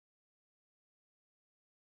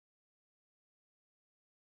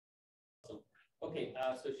Okay,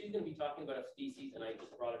 so she's going to be talking about a species, and I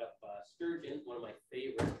just brought it up, sturgeon, one of my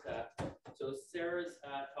favorites. So Sarah's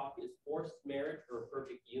talk is forced marriage or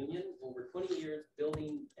perfect union. Over 20 years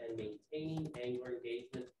building and maintaining angler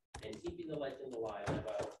engagement and keeping the legend alive. I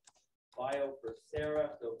have a bio for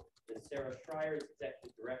Sarah. So Sarah Schreier is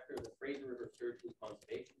Executive Director of the Fraser River Sturgeon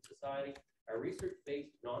Conservation Society, a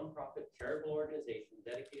research-based nonprofit charitable organization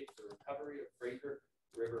dedicated to the recovery of Fraser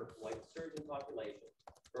River White Sturgeon population.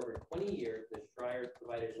 For over 20 years, Ms. Schreier has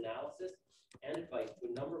provided analysis and advice to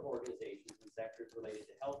a number of organizations in sectors related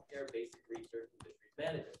to healthcare, basic research, and fisheries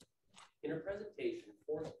management. In her presentation,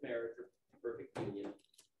 Forced Marriage or Perfect Union,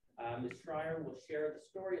 Ms. Schreier will share the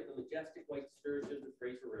story of the majestic white sturgeon in the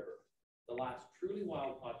Fraser River, the last truly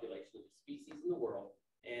wild population of the species in the world,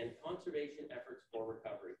 and conservation efforts for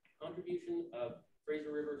recovery. Contribution of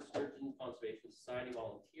Fraser River Sturgeon Conservation Society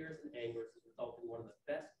volunteers and anglers has resulted in one of the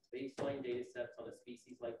best baseline data sets on a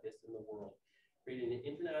species like this in the world, creating an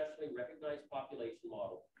internationally recognized population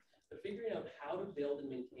model. But figuring out how to build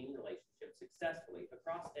and maintain relationships successfully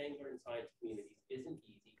across angler and science communities isn't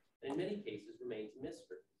easy, and in many cases remains a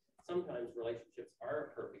mystery. Sometimes relationships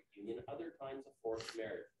are a perfect union, other times a forced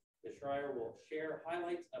marriage. Ms. Schreier will share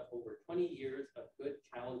highlights of over 20 years of the good,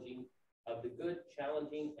 challenging,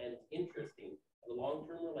 and interesting of the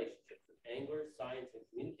long-term relationships with anglers, science, and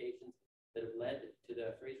communications that have led to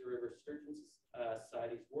the Fraser River Sturgeon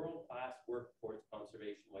Society's world-class work towards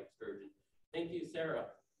conservation white sturgeon. Thank you, Sarah.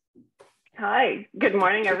 Hi, good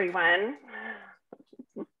morning, everyone.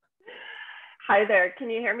 Hi there, can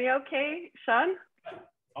you hear me okay, Sean?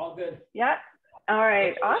 All good. Yeah, all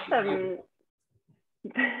right, awesome.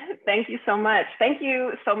 Thank you so much. Thank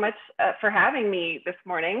you so much for having me this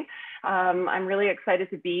morning. I'm really excited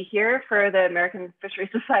to be here for the American Fisheries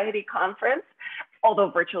Society conference, although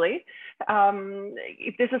virtually.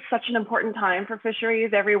 This is such an important time for fisheries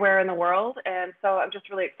everywhere in the world. And so I'm just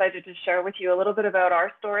really excited to share with you a little bit about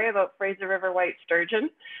our story about Fraser River White Sturgeon,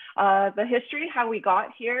 the history, how we got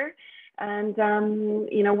here, and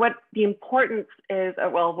you know, what the importance is,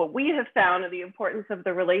 well, what we have found of the importance of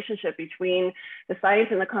the relationship between the science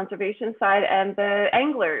and the conservation side and the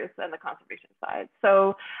anglers and the conservation side.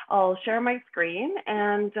 So I'll share my screen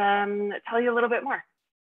and tell you a little bit more.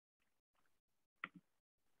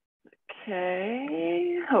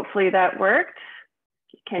 Okay, hopefully that worked.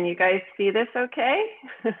 Can you guys see this okay?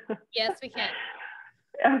 Yes, we can.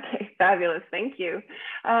 Okay, fabulous, thank you.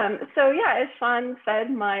 So yeah, as Sean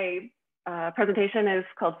said, my presentation is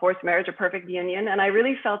called Forced Marriage or Perfect Union, and I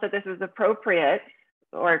really felt that this was appropriate,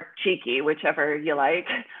 or cheeky, whichever you like,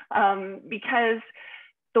 because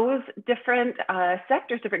those different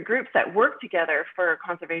sectors, different groups that work together for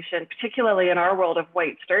conservation, particularly in our world of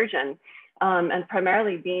white sturgeon, and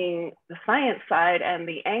primarily being the science side and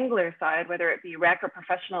the angler side, whether it be rec or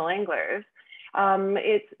professional anglers,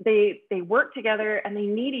 they work together and they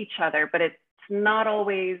need each other, but it's not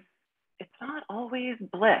always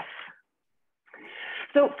bliss.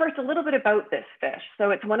 So first, a little bit about this fish. So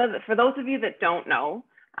it's one of the, for those of you that don't know,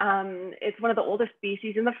 it's one of the oldest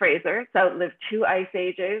species in the Fraser. It's outlived 2 ice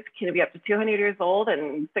ages, can be up to 200 years old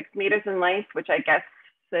and 6 meters in length, which I guess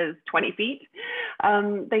is 20 feet.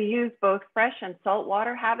 They use both fresh and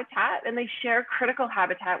saltwater habitat, and they share critical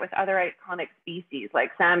habitat with other iconic species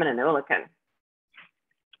like salmon and oolican.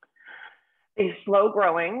 They're slow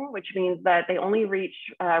growing, which means that they only reach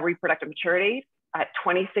reproductive maturity at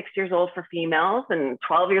 26 years old for females and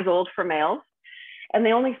 12 years old for males. And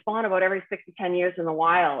they only spawn about every 6 to 10 years in the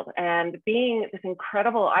wild. And being this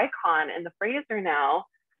incredible icon in the Fraser now,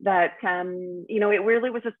 that, you know, it really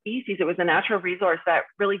was a species, it was a natural resource that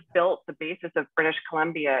really built the basis of British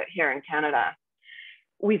Columbia here in Canada.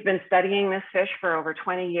 We've been studying this fish for over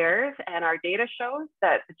 20 years, and our data shows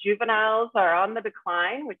that the juveniles are on the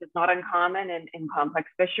decline, which is not uncommon in complex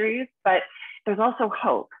fisheries, but there's also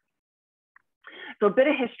hope. So a bit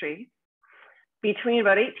of history. Between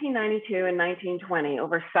about 1892 and 1920,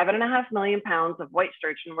 over 7.5 million pounds of white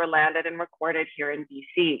sturgeon were landed and recorded here in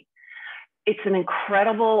BC. It's an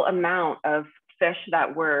incredible amount of fish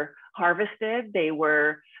that were harvested. They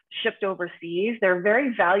were shipped overseas. They're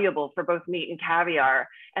very valuable for both meat and caviar.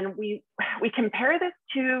 And we compare this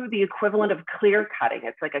to the equivalent of clear cutting.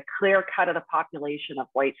 It's like a clear cut of the population of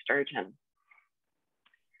white sturgeon.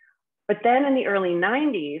 But then in the early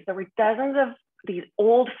 90s, there were dozens of these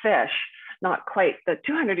old fish, not quite the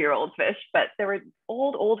 200-year-old fish, but there were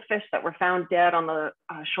old fish that were found dead on the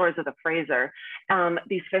shores of the Fraser.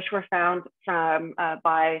 These fish were found from,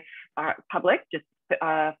 by public, just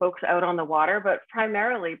folks out on the water, but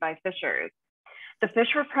primarily by fishers. The fish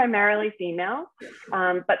were primarily female,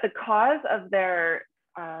 but the cause of their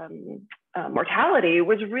mortality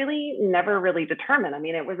was really never really determined. I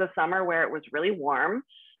mean, it was a summer where it was really warm,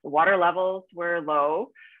 the water levels were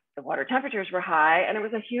low, the water temperatures were high, and it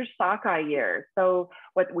was a huge sockeye year. So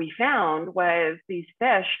what we found was these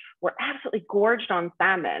fish were absolutely gorged on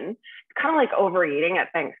salmon, kind of like overeating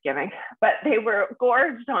at Thanksgiving, but they were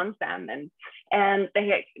gorged on salmon, and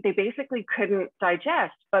they basically couldn't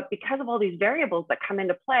digest. But because of all these variables that come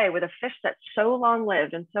into play with a fish that's so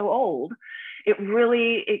long-lived and so old, it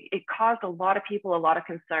really, it caused a lot of people a lot of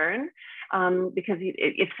concern, because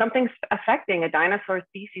if something's affecting a dinosaur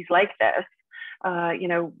species like this, you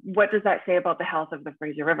know, what does that say about the health of the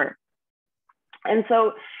Fraser River? And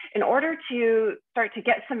so in order to start to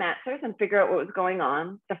get some answers and figure out what was going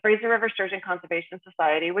on, the Fraser River Sturgeon Conservation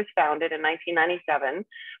Society was founded in 1997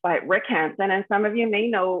 by Rick Hansen. And some of you may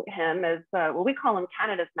know him as, well, we call him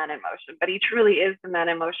Canada's Man in Motion, but he truly is the man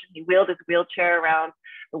in motion. He wheeled his wheelchair around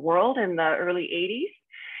the world in the early 80s.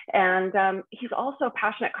 And he's also a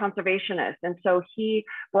passionate conservationist. And so he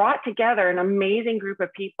brought together an amazing group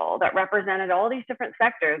of people that represented all these different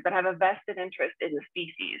sectors that have a vested interest in the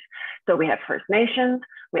species. So we had First Nations,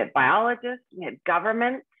 we had biologists, we had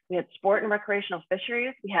government, we had sport and recreational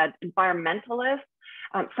fisheries, we had environmentalists,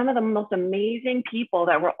 some of the most amazing people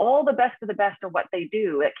that were all the best of the best of what they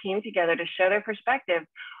do, that came together to share their perspective.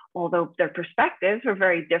 Although their perspectives were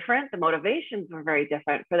very different, the motivations were very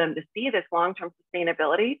different for them to see this long-term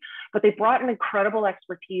sustainability, but they brought an incredible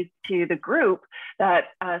expertise to the group that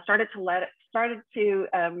started to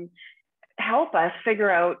help us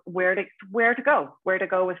figure out where to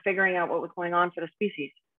go with figuring out what was going on for the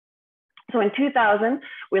species. So in 2000,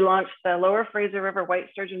 we launched the Lower Fraser River White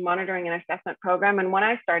Sturgeon Monitoring and Assessment Program. And when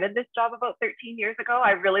I started this job about 13 years ago,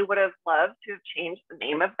 I really would have loved to have changed the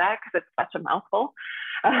name of that because it's such a mouthful.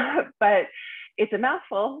 But it's a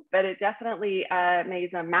mouthful, but it definitely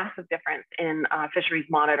made a massive difference in fisheries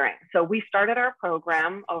monitoring. So we started our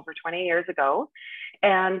program over 20 years ago,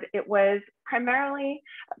 and it was primarily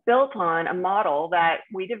built on a model that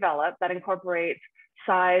we developed that incorporates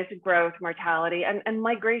size, growth, mortality, and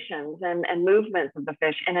migrations and movements of the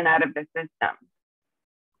fish in and out of the system.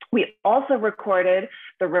 We also recorded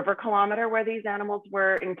the river kilometer where these animals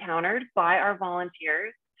were encountered by our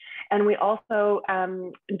volunteers. And we also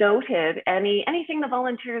noted anything the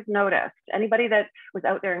volunteers noticed. Anybody that was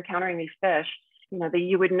out there encountering these fish, you know, that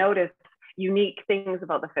you would notice unique things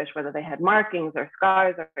about the fish, whether they had markings or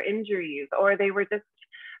scars or injuries, or they were just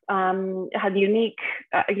had a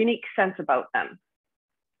unique sense about them.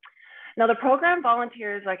 Now, the program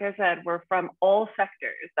volunteers, like I said, were from all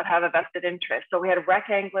sectors that have a vested interest. So we had wreck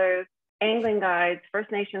anglers, angling guides,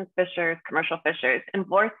 First Nations fishers, commercial fishers,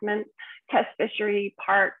 enforcement, test fishery,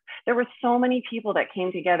 parks. There were so many people that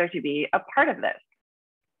came together to be a part of this.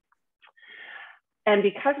 And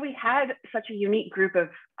because we had such a unique group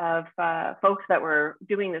of folks that were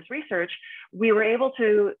doing this research, we were able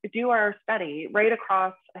to do our study right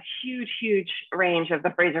across a huge range of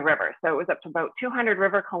the Fraser River. So it was up to about 200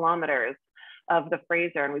 river kilometers of the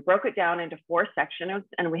Fraser, and we broke it down into 4 sections,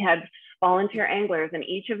 and we had volunteer anglers in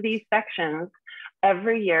each of these sections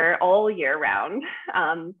every year, all year round.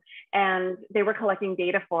 And they were collecting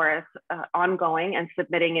data for us ongoing and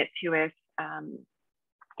submitting it to us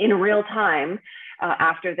in real time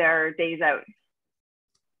after their days out.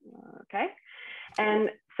 Okay. And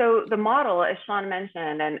so the model, as Sean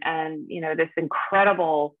mentioned, and you know, this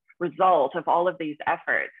incredible result of all of these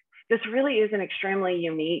efforts, this really is an extremely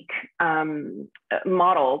unique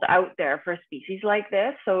model out there for a species like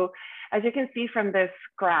this. So as you can see from this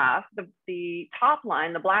graph, the top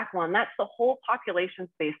line, the black one, that's the whole population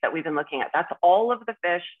space that we've been looking at. That's all of the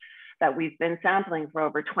fish that we've been sampling for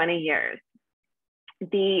over 20 years.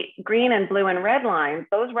 The green and blue and red lines,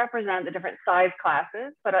 those represent the different size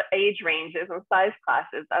classes, but age ranges and size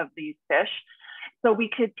classes of these fish. So we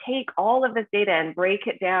could take all of this data and break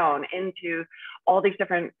it down into all these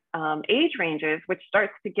different age ranges, which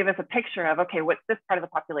starts to give us a picture of, okay, what's this part of the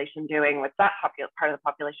population doing? What's that part of the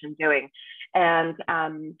population doing? And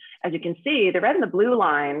as you can see, the red and the blue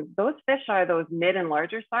lines, those fish are those mid and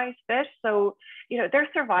larger size fish. So, you know, they're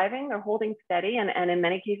surviving, they're holding steady, and in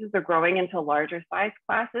many cases, they're growing into larger size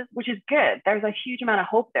classes, which is good. There's a huge amount of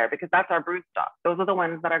hope there because that's our broodstock. Those are the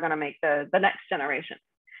ones that are going to make the next generation.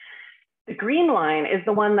 The green line is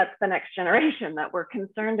the one that's the next generation that we're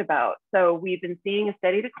concerned about. So we've been seeing a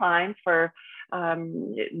steady decline for a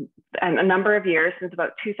number of years. Since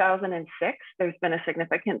about 2006, there's been a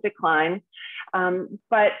significant decline.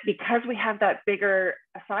 But because we have that bigger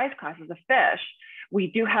size classes of fish,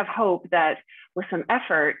 we do have hope that with some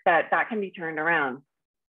effort that can be turned around.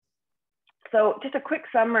 So just a quick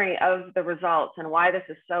summary of the results and why this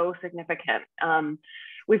is so significant.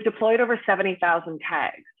 We've deployed over 70,000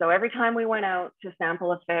 tags. So every time we went out to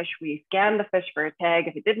sample a fish, we scanned the fish for a tag.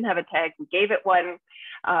 If it didn't have a tag, we gave it one.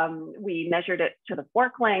 We measured it to the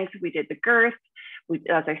fork length. We did the girth.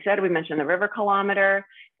 As I said, we mentioned the river kilometer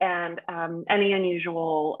and any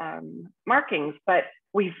unusual markings. But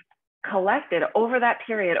we've collected over that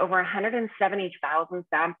period over 170,000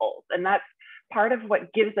 samples. And that's part of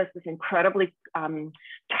what gives us this incredibly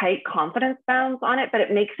tight confidence bounds on it, but it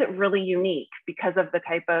makes it really unique because of the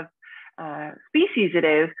type of species it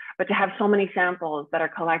is, but to have so many samples that are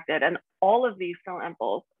collected. And all of these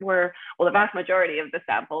samples were, well, the vast majority of the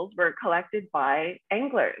samples were collected by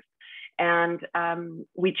anglers. And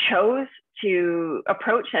we chose to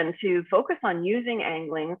approach and to focus on using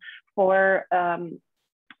angling for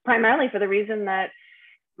primarily for the reason that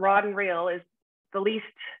rod and reel is the least,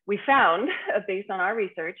 we found based on our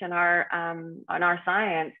research and on our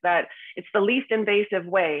science, that it's the least invasive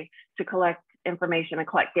way to collect information and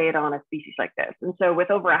collect data on a species like this. And so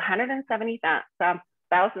with over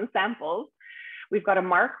 170,000 samples, we've got a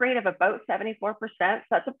mark rate of about 74%. So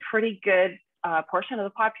that's a pretty good portion of the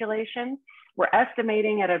population. We're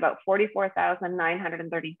estimating at about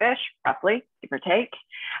 44,930 fish, roughly, give or take.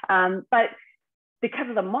 But because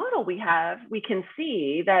of the model we have, we can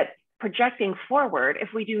see that projecting forward,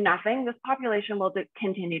 if we do nothing, this population will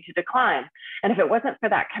continue to decline. And if it wasn't for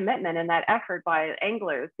that commitment and that effort by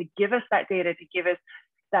anglers to give us that data, to give us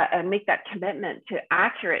that and make that commitment to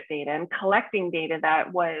accurate data and collecting data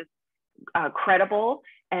that was credible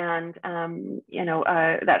and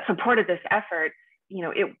that supported this effort,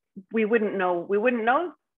 we wouldn't know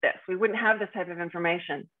this. We wouldn't have this type of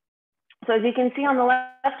information. So as you can see on the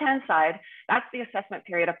left-hand side, that's the assessment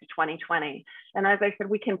period up to 2020. And as I said,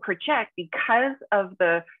 we can project because of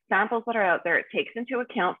the samples that are out there, it takes into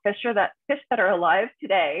account fish that are alive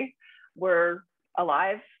today were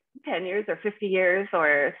alive 10 years or 50 years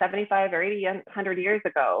or 75 or 80, 100 years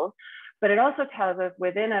ago. But it also tells us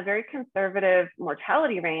within a very conservative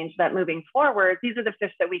mortality range that moving forward, these are the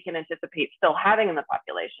fish that we can anticipate still having in the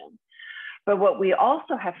population. But what we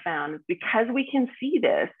also have found is because we can see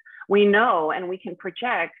this, we know and we can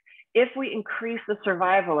project if we increase the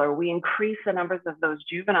survival or we increase the numbers of those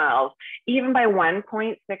juveniles, even by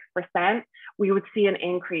 1.6%, we would see an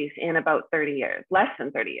increase in about 30 years, less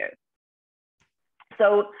than 30 years.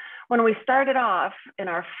 So when we started off in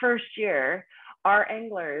our first year, our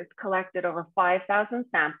anglers collected over 5,000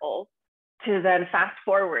 samples to then fast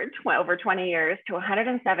forward over 20 years to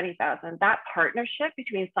 170,000. That partnership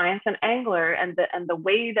between science and angler and the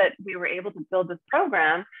way that we were able to build this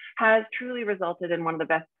program has truly resulted in one of the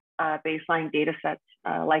best baseline data sets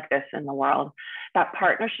like this in the world. That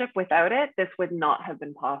partnership, without it, this would not have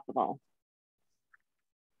been possible.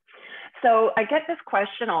 So I get this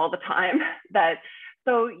question all the time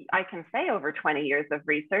so I can say over 20 years of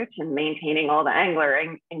research and maintaining all the angler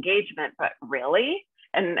engagement, but really?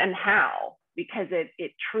 And how? Because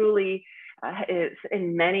it truly is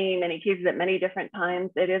in many, many cases at many different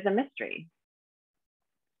times, it is a mystery.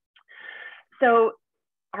 So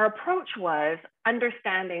our approach was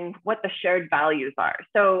understanding what the shared values are.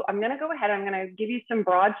 So I'm going to go ahead, I'm going to give you some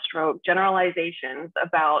broad stroke generalizations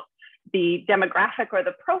about the demographic or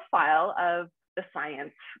the profile of the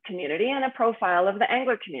science community and a profile of the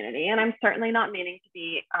angler community. And I'm certainly not meaning to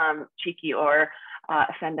be cheeky or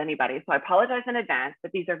offend anybody. So I apologize in advance,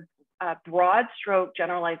 but these are broad stroke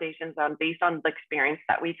generalizations based on the experience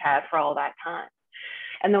that we've had for all that time.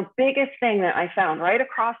 And the biggest thing that I found right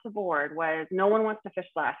across the board was no one wants to fish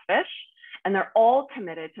last fish. And they're all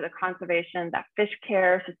committed to the conservation, that fish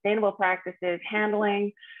care, sustainable practices,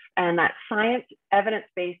 handling, and that science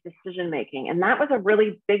evidence-based decision-making. And that was a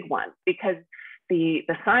really big one because the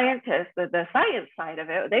scientists, the science side of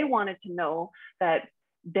it, they wanted to know that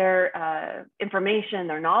their information,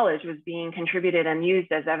 their knowledge was being contributed and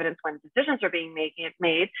used as evidence when decisions are being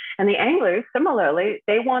made. And the anglers, similarly,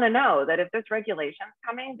 they want to know that if there's regulations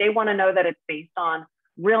coming, they want to know that it's based on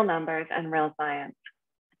real numbers and real science.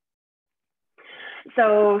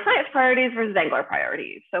 So science priorities versus angler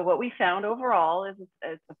priorities. So what we found overall is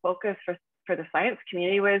the focus for the science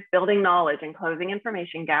community was building knowledge and closing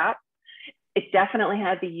information gaps. It definitely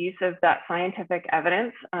had the use of that scientific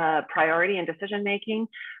evidence priority and decision making,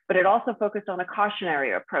 but it also focused on a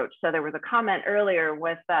cautionary approach. So there was a comment earlier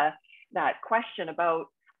with that question about,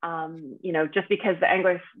 just because the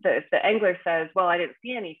angler says, well, I didn't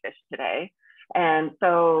see any fish today, and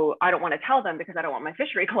so I don't want to tell them because I don't want my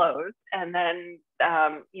fishery closed. And then,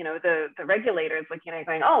 the regulator is looking at it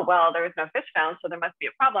going, oh, well, there was no fish found, so there must be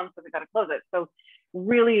a problem, so we've got to close it. So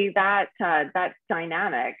really that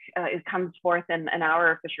dynamic comes forth in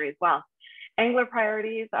our fishery as well. Angler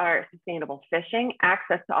priorities are sustainable fishing,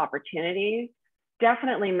 access to opportunities,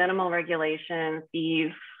 definitely minimal regulation,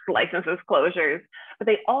 fees, licenses, closures, but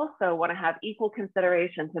they also want to have equal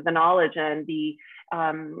consideration to the knowledge and the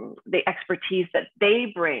expertise that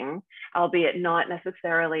they bring, albeit not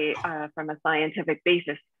necessarily from a scientific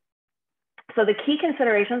basis. So the key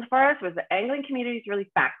considerations for us was the angling community is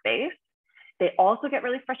really fact-based. They also get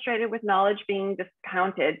really frustrated with knowledge being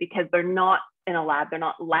discounted because they're not in a lab,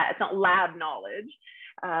 it's not lab knowledge.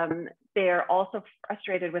 They're also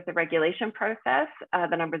frustrated with the regulation process,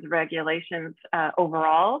 the numbers of regulations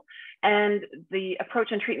overall, and the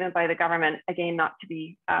approach and treatment by the government, again, not to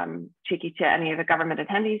be cheeky to any of the government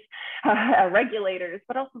attendees, regulators,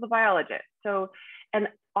 but also the biologists. So, and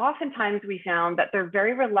oftentimes we found that they're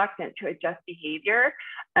very reluctant to adjust behavior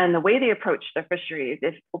and the way they approach their fisheries.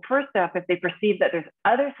 First off, if they perceive that there's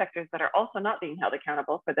other sectors that are also not being held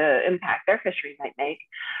accountable for the impact their fishery might make,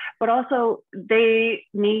 but also they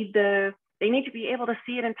need to be able to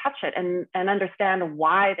see it and touch it and understand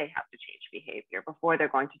why they have to change behavior before they're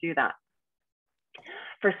going to do that.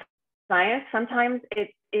 For science, sometimes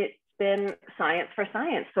it's been science for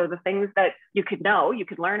science. So the things that you could know, you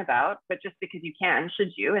could learn about, but just because you can,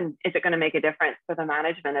 should you? And is it going to make a difference for the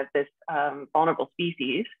management of this vulnerable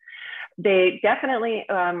species? They definitely,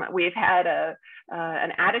 we've had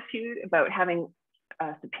an attitude about having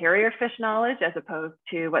superior fish knowledge as opposed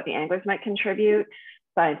to what the anglers might contribute.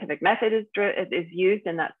 Scientific method is used,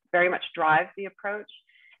 and that very much drives the approach.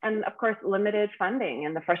 And of course, limited funding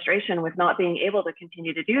and the frustration with not being able to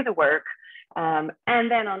continue to do the work. And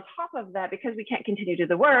then on top of that, because we can't continue to do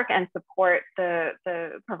the work and support the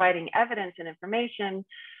providing evidence and information,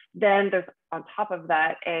 then there's on top of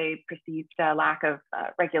that a perceived lack of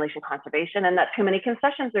regulation conservation, and that too many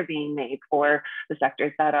concessions are being made for the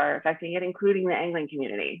sectors that are affecting it, including the angling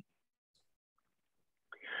community.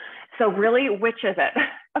 So really, which is it?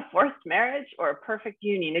 A forced marriage or a perfect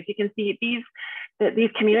union? As you can see, these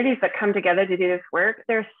communities that come together to do this work,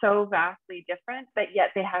 they're so vastly different, but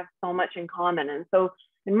yet they have so much in common. And so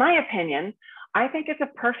in my opinion, I think it's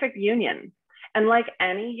a perfect union. And like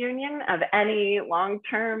any union of any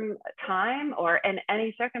long-term time or in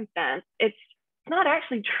any circumstance, it's not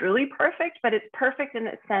actually truly perfect, but it's perfect in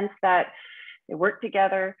the sense that they work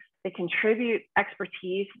together, they contribute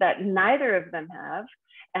expertise that neither of them have,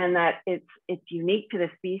 and that it's unique to the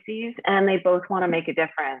species, and they both want to make a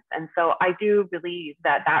difference. And so I do believe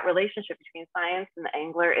that that relationship between science and the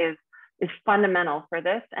angler is fundamental for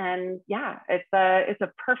this. And yeah, it's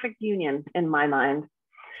a perfect union in my mind.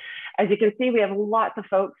 As you can see, we have lots of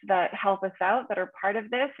folks that help us out that are part of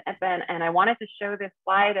this. And I wanted to show this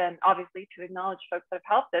slide and obviously to acknowledge folks that have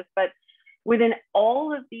helped us, but within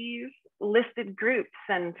all of these listed groups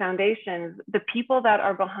and foundations, the people that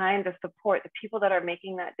are behind the support, the people that are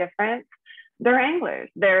making that difference, they're anglers.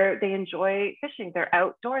 They enjoy fishing. They're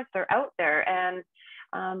outdoors. They're out there, and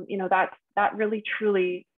you know, that really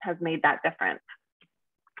truly has made that difference.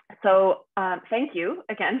 So thank you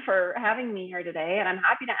again for having me here today, and I'm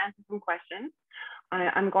happy to answer some questions.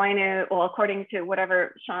 I'm going to, well, according to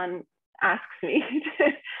whatever Sean asks me,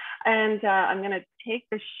 and I'm going to take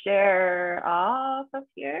the share off of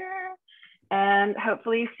here and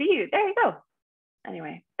hopefully see you. There you go.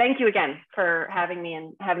 Anyway, thank you again for having me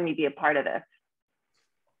and having me be a part of this.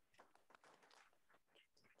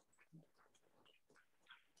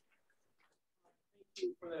 Thank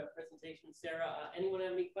you for the presentation, Sarah. Anyone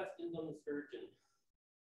have any questions on the sturgeon?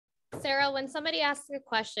 Sarah, when somebody asks a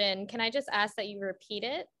question, can I just ask that you repeat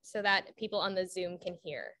it so that people on the Zoom can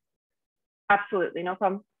hear? Absolutely, no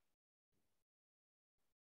problem.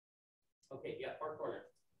 Okay, yeah, far corner.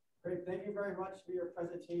 Great, thank you very much for your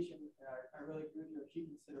presentation. I really agree with your key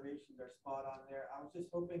considerations are spot on there. I was just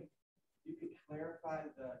hoping you could clarify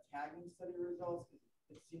the tagging study results.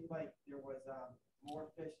 It seemed like there was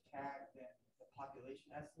more fish tagged than the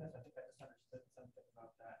population estimates. I think I just understood something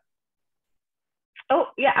about that. Oh,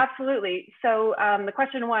 yeah, absolutely. So the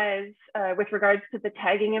question was with regards to the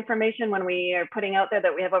tagging information, when we are putting out there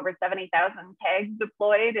that we have over 70,000 tags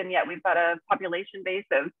deployed, and yet we've got a population base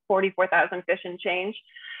of 44,000 fish and change.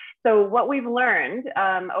 So what we've learned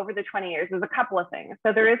over the 20 years is a couple of things.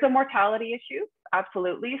 So there is a mortality issue,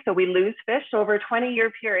 absolutely. So we lose fish. So over a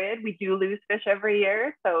 20-year period, we do lose fish every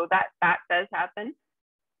year. So that does happen.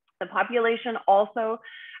 The population also,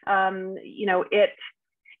 you know, it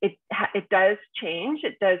does change,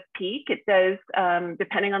 it does peak, it does,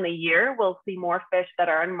 depending on the year, we'll see more fish that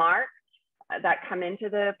are unmarked. that come into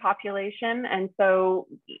the population. And so,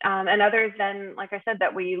 and others then, like I said,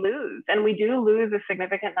 that we lose. And we do lose a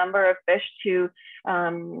significant number of fish to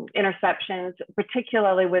interceptions,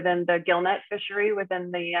 particularly within the gillnet fishery,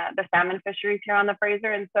 within the salmon fisheries here on the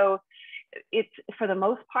Fraser. And so it's, for the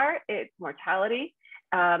most part, it's mortality.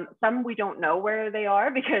 Some we don't know where they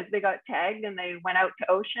are because they got tagged and they went out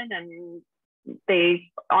to ocean, and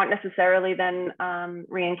they aren't necessarily then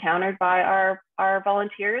re-encountered by our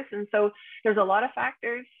volunteers. And so there's a lot of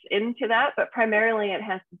factors into that, but primarily it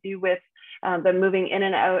has to do with the moving in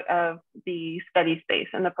and out of the study space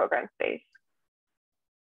and the program space.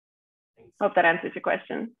 Thanks. Hope that answers your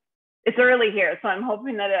question. It's early here, so I'm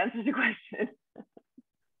hoping that it answers your question.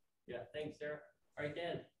 Yeah, thanks, Sarah. All right,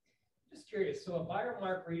 Dan. Just curious, so a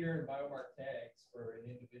biomark reader and biomark tags for an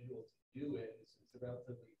individual to do it is a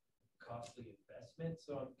relatively costly investment.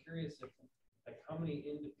 So I'm curious if, like, how many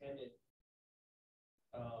independent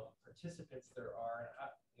participants there are, and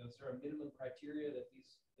how, you know, is there a minimum criteria that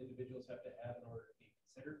these individuals have to have in order to be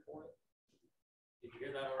considered for it? Did you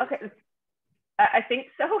hear that already? Okay. I think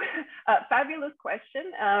so. Fabulous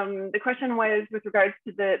question. The question was with regards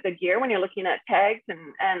to the gear when you're looking at tags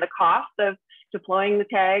and the cost of deploying the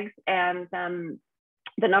tags and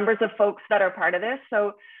the numbers of folks that are part of this.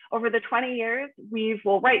 So over the 20 years,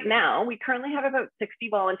 right now, we currently have about 60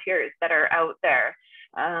 volunteers that are out there.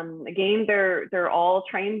 Again, they're all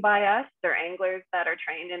trained by us. They're anglers that are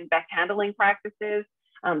trained in best handling practices.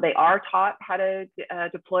 They are taught how to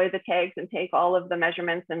deploy the tags and take all of the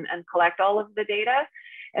measurements and collect all of the data.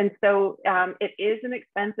 And so it is an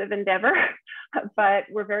expensive endeavor, but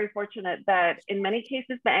we're very fortunate that in many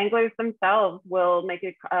cases, the anglers themselves will make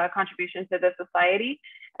a contribution to the society,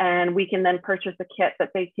 and we can then purchase a kit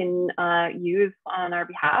that they can use on our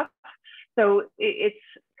behalf. So it's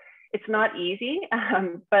not easy,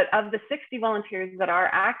 but of the 60 volunteers that are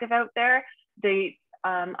active out there,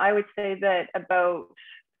 I would say that about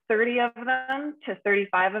 30 of them to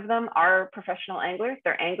 35 of them are professional anglers.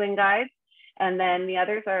 They're angling guides. And then the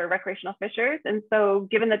others are recreational fishers. And so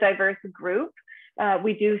given the diverse group,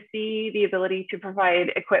 we do see the ability to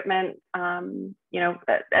provide equipment,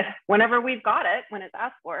 whenever we've got it, when it's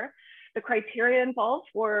asked for. The criteria involved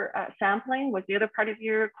for sampling was the other part of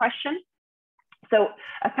your question. So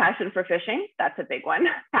a passion for fishing, that's a big one.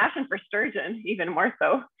 Passion for sturgeon, even more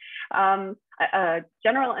so. A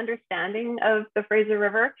general understanding of the Fraser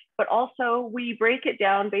River, but also we break it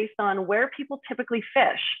down based on where people typically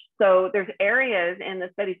fish. So there's areas in the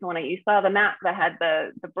study. So when you saw the map that had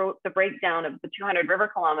the breakdown of the 200 river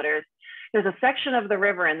kilometers, there's a section of the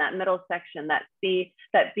river in that middle section, that B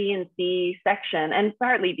and C section, and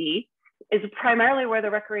partly D, is primarily where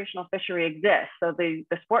the recreational fishery exists. So the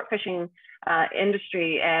sport fishing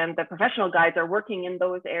industry and the professional guides are working in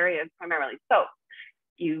those areas primarily. So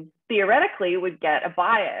you theoretically would get a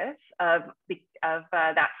bias of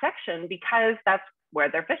that section because that's where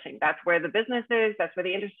they're fishing. That's where the business is, that's where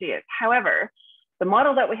the industry is. However, the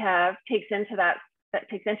model that we have takes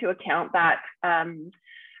into account that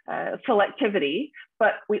selectivity,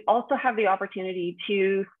 but we also have the opportunity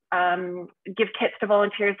to give kits to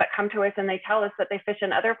volunteers that come to us and they tell us that they fish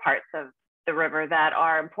in other parts of the river that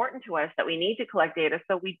are important to us, that we need to collect data.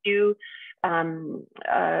 So we do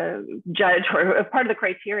judge, or part of the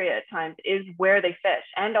criteria at times is where they fish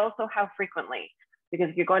and also how frequently. Because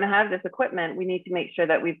if you're going to have this equipment, we need to make sure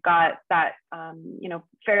that we've got that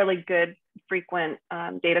fairly good frequent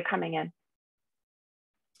data coming in.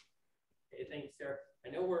 Okay, thanks, Sarah. I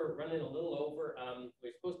know we're running a little over.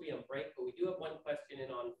 We're supposed to be on break, but we do have one question in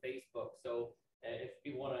on Facebook. So if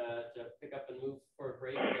you want to pick up and move for a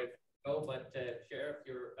break, go. But Sheriff,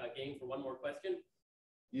 you're game for one more question.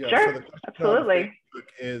 Yeah, sure, so the question absolutely. on Facebook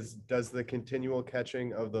is, does the continual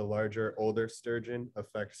catching of the larger, older sturgeon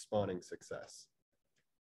affect spawning success?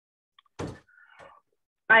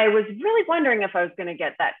 I was really wondering if I was going to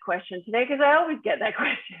get that question today, because I always get that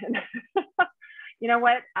question. You know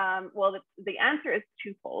what? Well, the answer is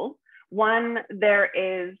twofold. One, there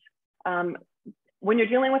is, when you're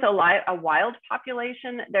dealing with a wild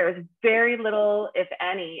population, there is very little, if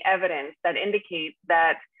any, evidence that indicates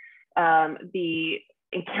that the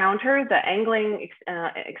encounter, the angling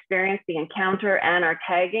experience, the encounter and our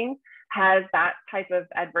tagging has that type of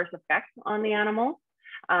adverse effect on the animal.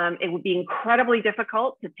 It would be incredibly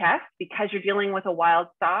difficult to test because you're dealing with a wild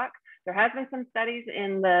stock. There has been some studies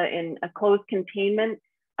in a closed containment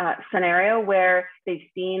scenario where they've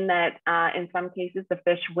seen that in some cases the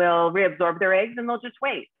fish will reabsorb their eggs and they'll just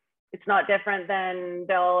wait. It's not different than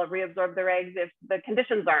they'll reabsorb their eggs if the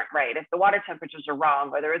conditions aren't right, if the water temperatures are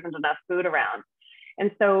wrong or there isn't enough food around.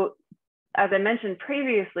 And so as I mentioned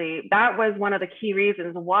previously, that was one of the key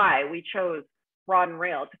reasons why we chose rod and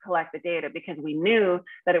reel to collect the data, because we knew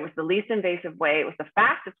that it was the least invasive way, it was the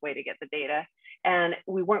fastest way to get the data, and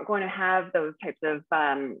we weren't going to have those types of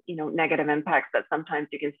negative impacts that sometimes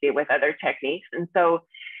you can see with other techniques. And so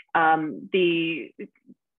the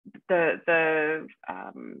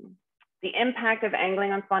impact of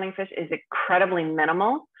angling on spawning fish is incredibly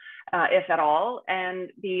minimal, if at all.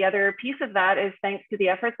 And the other piece of that is thanks to the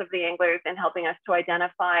efforts of the anglers in helping us to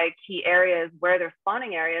identify key areas where they're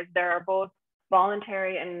spawning areas. There are both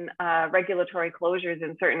voluntary and regulatory closures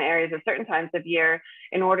in certain areas at certain times of year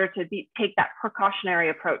in order to take that precautionary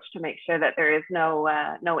approach to make sure that there is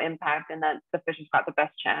no impact and that the fish has got the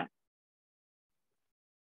best chance.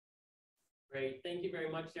 Great, thank you very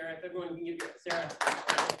much, Sarah. If everyone can give you, Sarah.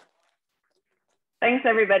 Thanks,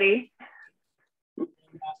 everybody.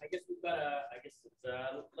 I guess we've got I guess it's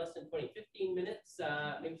less than 15 minutes.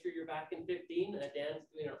 Make sure you're back in 15. Dan's